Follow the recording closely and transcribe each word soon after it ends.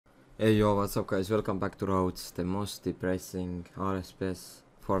Hey yo, what's up guys, welcome back to Roats, the most depressing RSPS,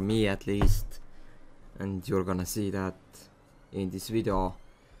 for me at least, and you're gonna see that in this video.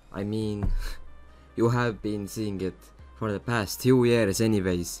 I mean, you have been seeing it for the past 2 years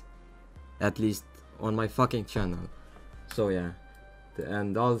anyways, at least on my fucking channel. So yeah,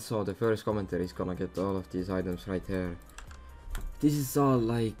 and also the first commentary is gonna get all of these items right here. This is all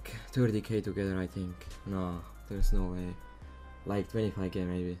like 30k together, I think. No, there's no way. Like 25k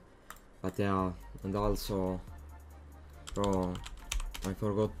maybe. But yeah, and also, bro, I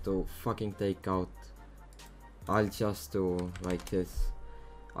forgot to fucking take out. I'll just do like this.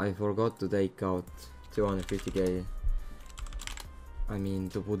 I forgot to take out 250k. I mean,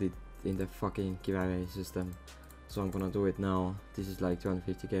 to put it in the fucking giveaway system. So I'm gonna do it now. This is like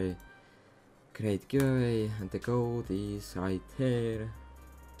 250k. Great giveaway, and the code is right here.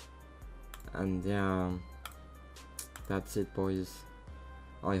 And yeah, that's it, boys.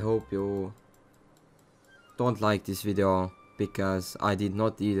 I hope you don't like this video, because I did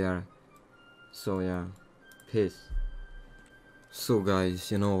not either. So yeah, peace. So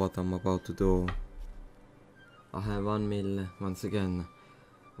guys, you know what I'm about to do. I have 1 mil once again.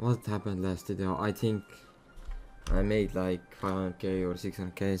 What happened last video? I think I made like 500k or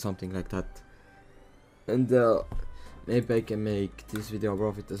 600k, something like that. And maybe I can make this video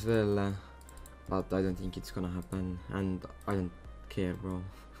profit as well, but I don't think it's gonna happen, and I don't care, bro.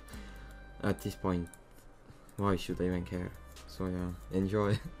 At this point, why should I even care? So yeah,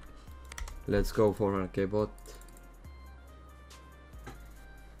 enjoy. Let's go for 400k bot.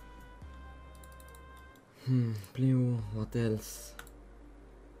 Blue, what else?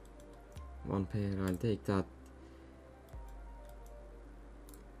 1 pair, I'll take that.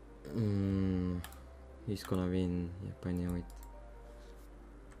 He's gonna win, yep, I knew it.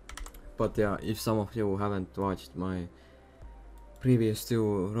 But yeah, if some of you haven't watched my previous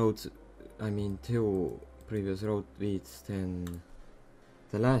two previous road beats, then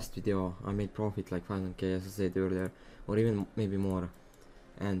the last video I made profit like 500k, as I said earlier, or even maybe more.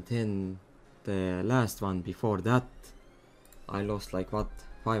 And then the last one before that, I lost like what,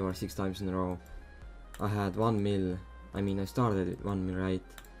 5 or 6 times in a row. I had 1 mil, I started with 1 mil, right?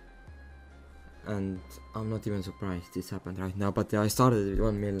 And I'm not even surprised this happened right now, but yeah, I started with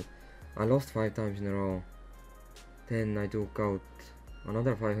 1 mil. I lost 5 times in a row. Then I took out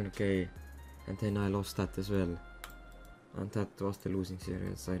another 500k, and then I lost that as well. And that was the losing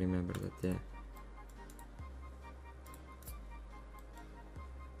series, I remember that, yeah.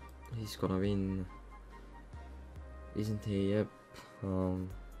 He's gonna win, isn't he? Yep.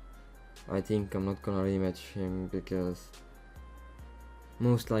 I think I'm not gonna rematch him, because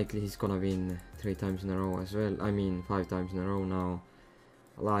most likely he's gonna win 3 times in a row as well. 5 times in a row now,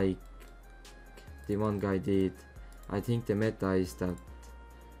 like the one guy did. I think the meta is that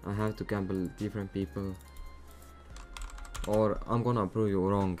I have to gamble different people, or I'm gonna prove you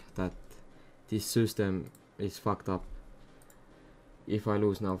wrong that this system is fucked up. If I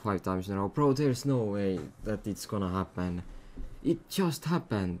lose now 5 times in a row, bro, there's no way that it's gonna happen. It just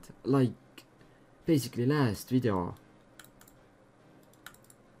happened, like basically last video.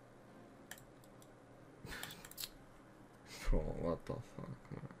 Bro, what the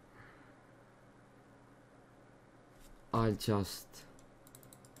fuck, man. I'll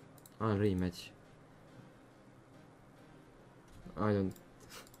rematch. I don't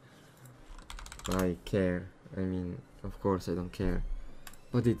care. Of course I don't care.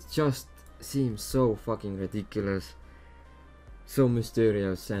 But it just seems so fucking ridiculous. So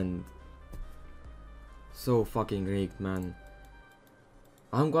mysterious and so fucking rigged, man.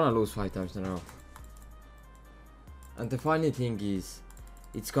 I'm gonna lose 5 times in a row. And the funny thing is,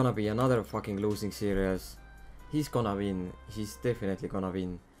 it's gonna be another fucking losing series. He's gonna win. He's definitely gonna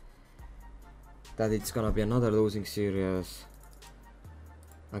win. That it's gonna be another losing series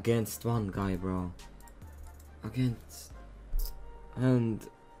against one guy, bro. And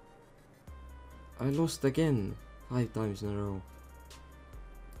I lost again 5 times in a row.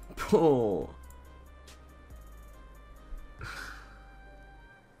 Bro.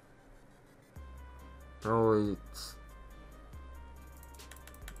 Bro,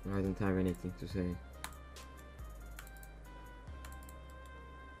 I don't have anything to say.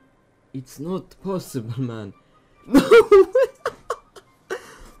 It's not possible, man. No.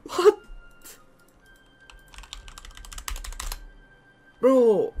 What?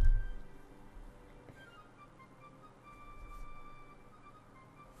 Bro.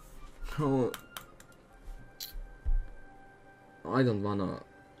 Bro. I don't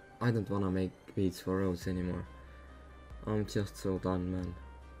wanna make beats for Roats anymore. I'm just so done, man.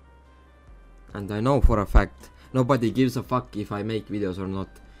 And I know for a fact nobody gives a fuck if I make videos or not.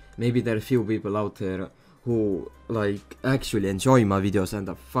 maybe there are few people out there who like actually enjoy my videos and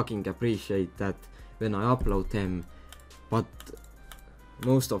I fucking appreciate that when I upload them, but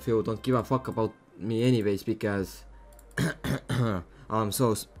most of you don't give a fuck about me anyways because I'm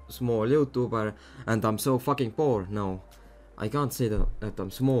so small YouTuber and I'm so fucking poor. No, I can't say that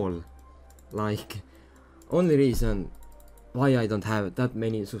I'm small. Like, only reason why I don't have that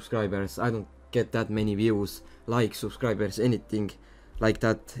many subscribers, I don't get that many views, likes, subscribers, anything like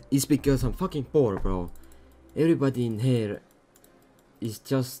that, is because I'm fucking poor, bro. Everybody in here is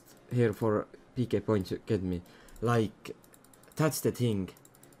just here for PK points, you get me? Like, that's the thing.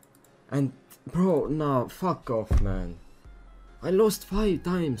 And bro, nah, fuck off, man. I lost 5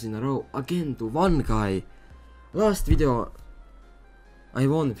 times in a row again to one guy. Last video I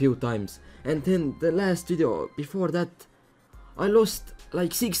won a few times, and then the last video before that I lost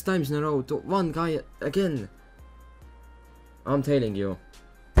like 6 times in a row to one guy again. I'm telling you,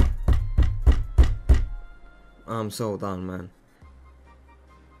 I'm so done, man.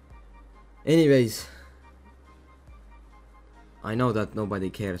 Anyways, I know that nobody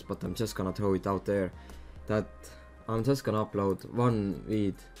cares, but I'm just gonna throw it out there that I'm just gonna upload one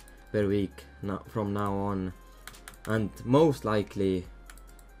vid per week from now on, and most likely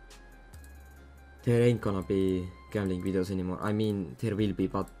there ain't gonna be gambling videos anymore. I mean, there will be,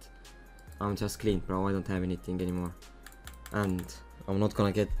 but I'm just clean, bro. I don't have anything anymore, and I'm not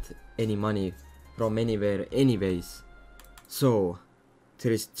gonna get any money from anywhere anyways, so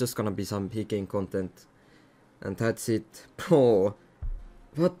there is just gonna be some PKing content, and that's it. Bro,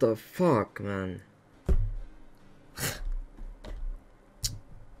 what the fuck, man.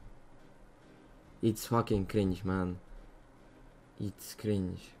 It's fucking cringe, man. It's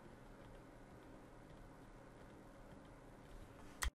cringe.